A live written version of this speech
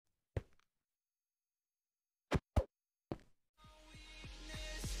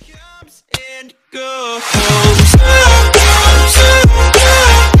Hey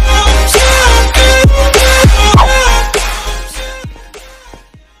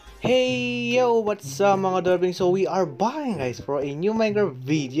yo, what's up mga Derpy? So we are back guys for a new Minecraft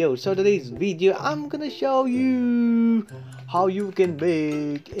video. So today's video I'm gonna show you how you can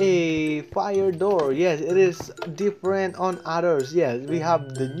make a fire door. Yes, it is different on others. Yes, we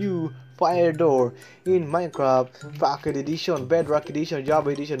have the new fire door in Minecraft Pocket Edition, Bedrock Edition, Java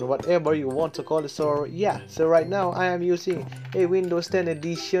Edition, whatever you want to call it. So yeah, so right now I am using a Windows 10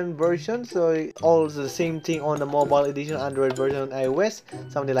 Edition version, so also the same thing on the mobile edition, Android version, iOS,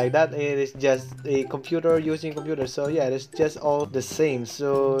 something like that. It is just a computer using computer, so yeah, it's just all the same.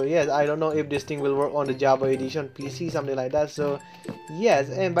 So yes, I don't know if this thing will work on the Java Edition PC, something like that. So yes,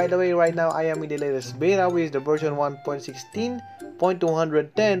 and by the way, right now I am in the latest beta with the version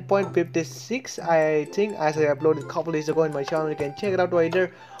 1.16.210.56, I think, as I uploaded a couple days ago in my channel. You can check it out right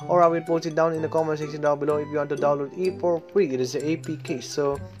there, or I will post it down in the comment section down below if you want to download it for free. It is an APK.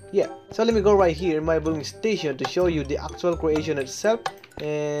 So yeah, so let me go right here in my building station to show you the actual creation itself,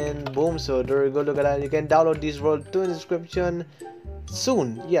 and boom, so there you go. Look at that. You can download this world too in the description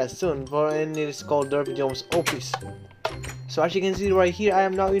soon. Yes, soon, and it is called Derpy Jhomes Office. So as you can see right here, I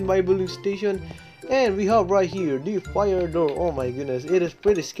am now in my building station, and we have right here the fire door. Oh my goodness, it is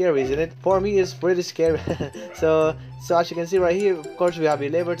pretty scary, isn't it? For me, it's pretty scary. so as you can see right here, of course we have a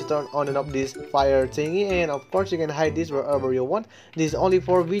lever to turn on and off this fire thingy, and of course you can hide this wherever you want. This is only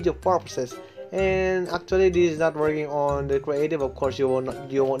for video purposes, and actually this is not working on the creative. Of course you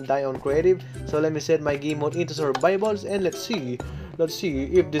won't die on creative. So let me set my game mode into survivals, and let's see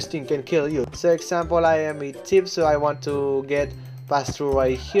if this thing can kill you. So example, I am a thief, so I want to get pass through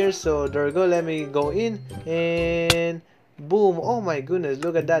right here. So there we go. Let me go in, and boom. Oh my goodness,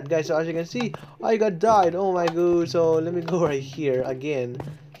 look at that, guys. So as you can see, I got died. Oh my god. So let me go right here again.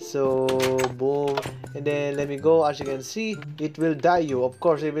 So boom, and then let me go. As you can see, it will die you. Of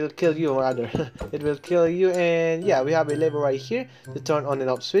course it will kill you, rather. It will kill you. And yeah, we have a lever right here to turn on and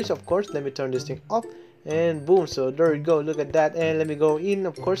off switch. Of course, let me turn this thing off, and boom, so there you go. Look at that. And let me go in,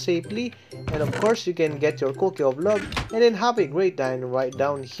 of course, safely, and of course you can get your cookie of love, and then have a great time right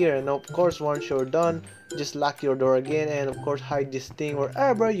down here. And of course, once you're done, just lock your door again, and of course hide this thing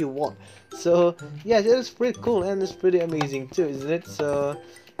wherever you want. So yes, it is pretty cool, and it's pretty amazing too, isn't it? So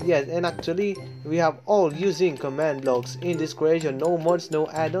yes, and actually we have all using command blocks in this creation. No mods, no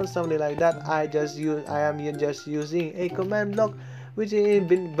add-ons, something like that. I am just using a command block, which is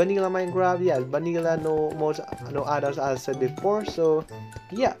vanilla Minecraft. Yes, vanilla, no mods, no add-ons, as I said before. So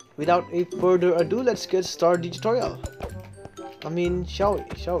yeah, without a further ado, let's get started the tutorial. I mean, shall we?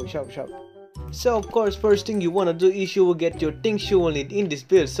 So of course, first thing you want to do is you will get your things you will need in this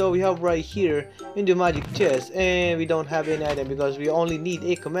build. So we have right here in the magic chest, and we don't have any item because we only need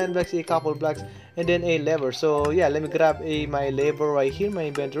a command blocks, a couple blocks, and then a lever. So yeah, let me grab my lever right here, my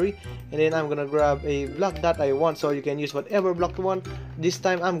inventory, and then I'm gonna grab a block that I want. So you can use whatever block you want. This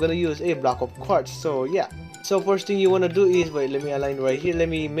time I'm gonna use a block of quartz. So yeah, so first thing you want to do is, wait, let me align right here. Let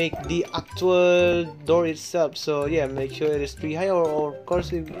me make the actual door itself. So yeah, make sure it is 3 high, or of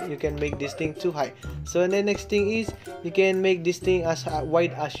course you can make this thing too high. So and the next thing is you can make this thing as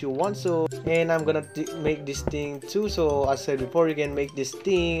wide as you want. So and I'm gonna make this thing too. So as I said before, you can make this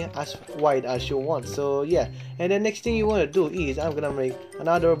thing as wide as you want. So yeah, and the next thing you want to do is I'm gonna make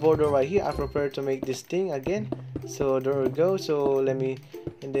another border right here. I prefer to make this thing again. So there we go. So let me,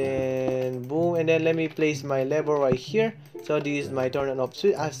 and then boom, and then let me place my lever right here. So this is my turn and off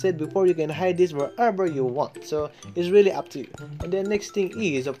switch. As said before, you can hide this wherever you want, so it's really up to you. And then next thing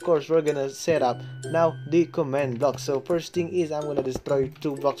is, of course, we're gonna set up now the command block. So first thing is I'm gonna destroy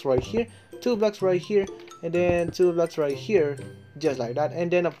 2 blocks right here, 2 blocks right here, and then 2 blocks right here, just like that.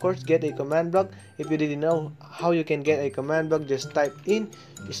 And then of course get a command block. If you didn't know how you can get a command block, just type in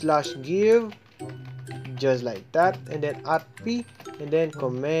 /give, just like that, and then @p, and then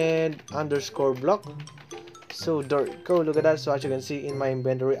command _block. So there you go. Look at that. So as you can see in my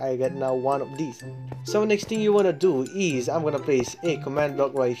inventory, I get now 1 of these. So next thing you want to do is I'm gonna place a command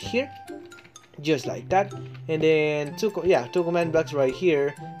block right here, just like that, and then two command blocks right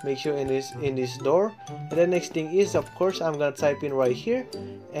here. Make sure in this door. And then next thing is, of course, I'm gonna type in right here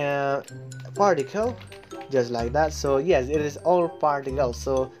particle, just like that. So yes, it is all particles.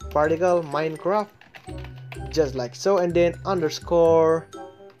 So particle Minecraft, just like so, and then underscore,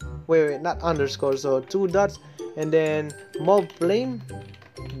 wait, not underscore, so 2 dots, and then mob flame.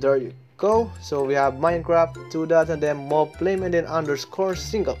 There you go. So we have Minecraft, 2 dots, and then mob flame, and then underscore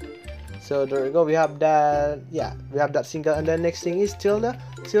single. So there you go. We have that. Yeah, we have that single, and then next thing is tilde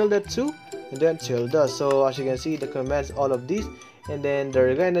 2, and then tilde. So as you can see, the commands, all of these, and then there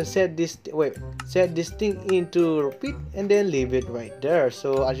you go, and then set this thing into repeat, and then leave it right there.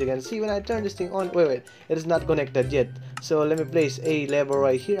 So as you can see, when I turn this thing on, it is not connected yet. So let me place a lever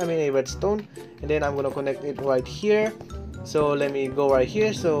right here, I mean a redstone, and then I'm gonna connect it right here. So let me go right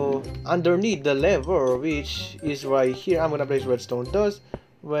here. So underneath the lever, which is right here, I'm gonna place redstone dust,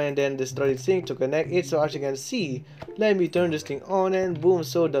 when then destroy this thing to connect it. So as you can see, let me turn this thing on, and boom,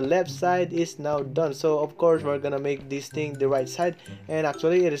 so the left side is now done. So of course we're gonna make this thing the right side, and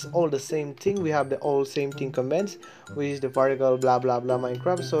actually it is all the same thing. We have the all same thing commands, which is the particle blah blah blah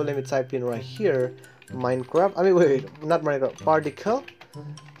Minecraft. So let me type in right here Minecraft, I mean wait, not Minecraft, particle.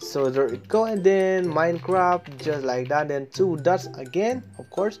 So there we go, and then Minecraft, just like that, then 2 dots again, of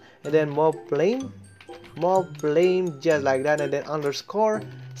course, and then mob flame, just like that, and then underscore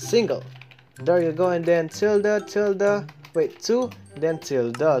single, there you go, and then tilde, wait, 2, then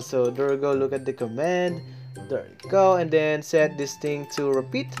tilde. So there you go, look at the command, there you go, and then set this thing to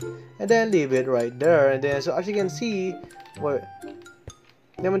repeat, and then leave it right there. And then so as you can see,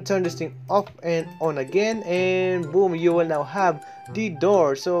 let me turn this thing off and on again, and boom, you will now have the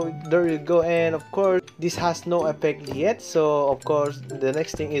door. So there you go, and of course this has no effect yet. So of course the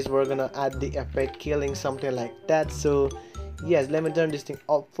next thing is we're gonna add the effect, killing, something like that. So yes, let me turn this thing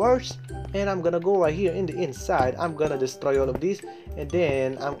off first, and I'm gonna go right here in the inside. I'm gonna destroy all of these, and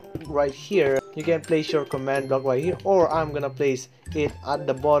then I'm right here. You can place your command block right here, or I'm gonna place it at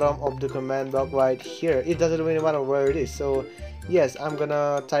the bottom of the command block right here. It doesn't really matter where it is. So yes, I'm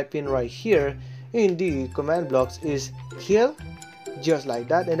gonna type in right here in the command blocks is kill, just like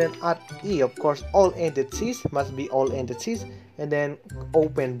that, and then at E, of course all entities must be all entities, and then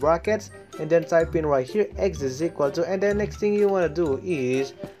open brackets, and then type in right here x is equal to, and then next thing you want to do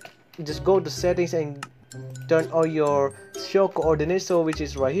is just go to settings and turn on your show coordinates, so which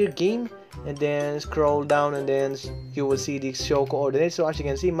is right here game, and then scroll down, and then you will see the show coordinates. So as you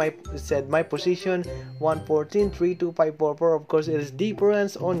can see, it said my position 114 32544. Of course it is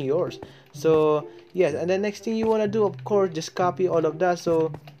difference on yours. So yes, and then next thing you want to do, of course, just copy all of that.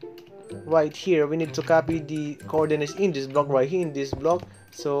 So right here we need to copy the coordinates in this block right here, in this block.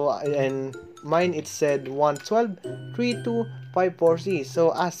 So and mine, it said 112 3254C.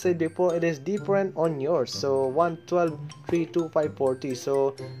 So as said before, it is different on yours. So 112 3254T.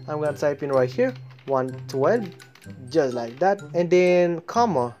 So I'm gonna type in right here 112, just like that, and then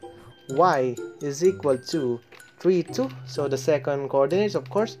comma y is equal to 32, so the second coordinates, of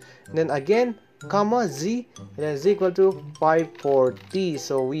course, and then again comma z, and then is equal to 54t.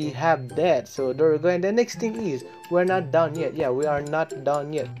 So we have that. So there we go, and the next thing is we're not done yet. Yeah, we are not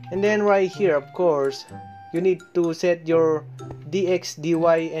done yet. And then right here, of course, you need to set your dx, dy,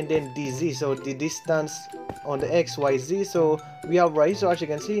 and then dz, so the distance on the x, y, z. So we have right here. So as you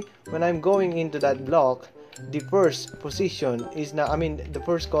can see, when I'm going into that block, the first position is now, I mean the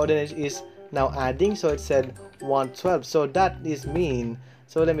first coordinate is now adding, so it said 112. So that is mean,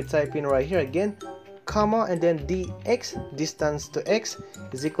 so let me type in right here again comma, and then dx, distance to x,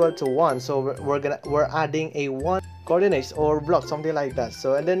 is equal to 1. So we're adding a 1 coordinates or block, something like that.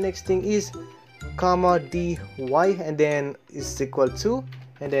 So and then next thing is comma dy, and then is equal to,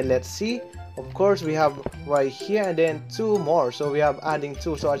 and then let's see, of course we have right here, and then 2 more, so we have adding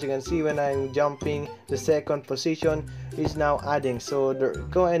 2. So as you can see, when I'm jumping, the second position is now adding. So there we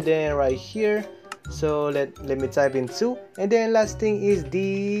go, and then right here, so let me type in 2, and then last thing is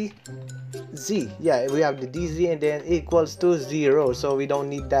the z. Yeah, we have the dz, and then equals to 0, so we don't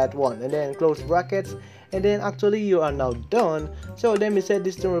need that one, and then close brackets, and then actually you are now done. So let me set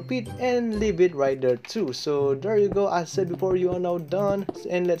this to repeat and leave it right there too. So there you go, as said before, you are now done.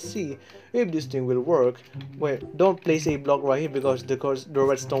 And let's see if this thing will work. Wait, don't place a block right here because the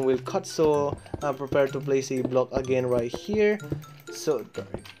redstone will cut, so I prefer to place a block again right here. So there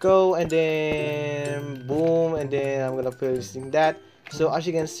we go, and then boom, and then I'm gonna place that. So as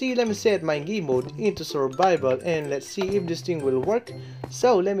you can see, let me set my game mode into survival, and let's see if this thing will work.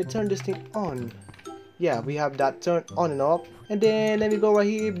 So let me turn this thing on. Yeah, we have that turned on and off, and then let me go right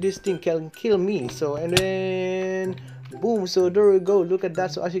here if this thing can kill me. So and then boom, so there we go, look at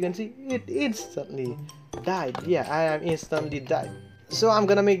that. So as you can see, it instantly died. Yeah, I am instantly died. So I'm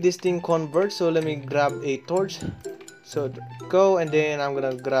gonna make this thing convert. So let me grab a torch. So go, and then I'm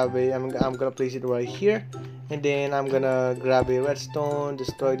gonna grab a I'm gonna place it right here, and then I'm gonna grab a redstone,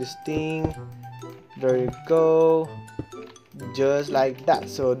 destroy this thing. There you go, just like that.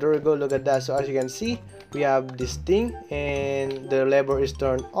 So there we go, look at that. So as you can see, we have this thing, and the lever is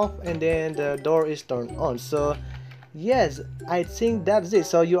turned off, and then the door is turned on. So yes, I think that's it.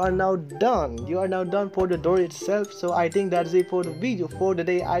 So you are now done for the door itself. So I think that's it for the video for the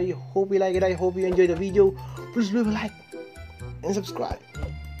day. I hope you like it, I hope you enjoyed the video. Please leave a like, and subscribe.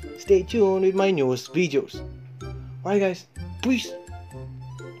 Stay tuned with my newest videos. Alright guys, peace.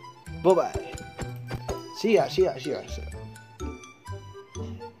 Bye bye. See ya.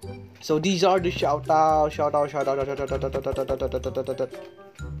 So these are the shout out.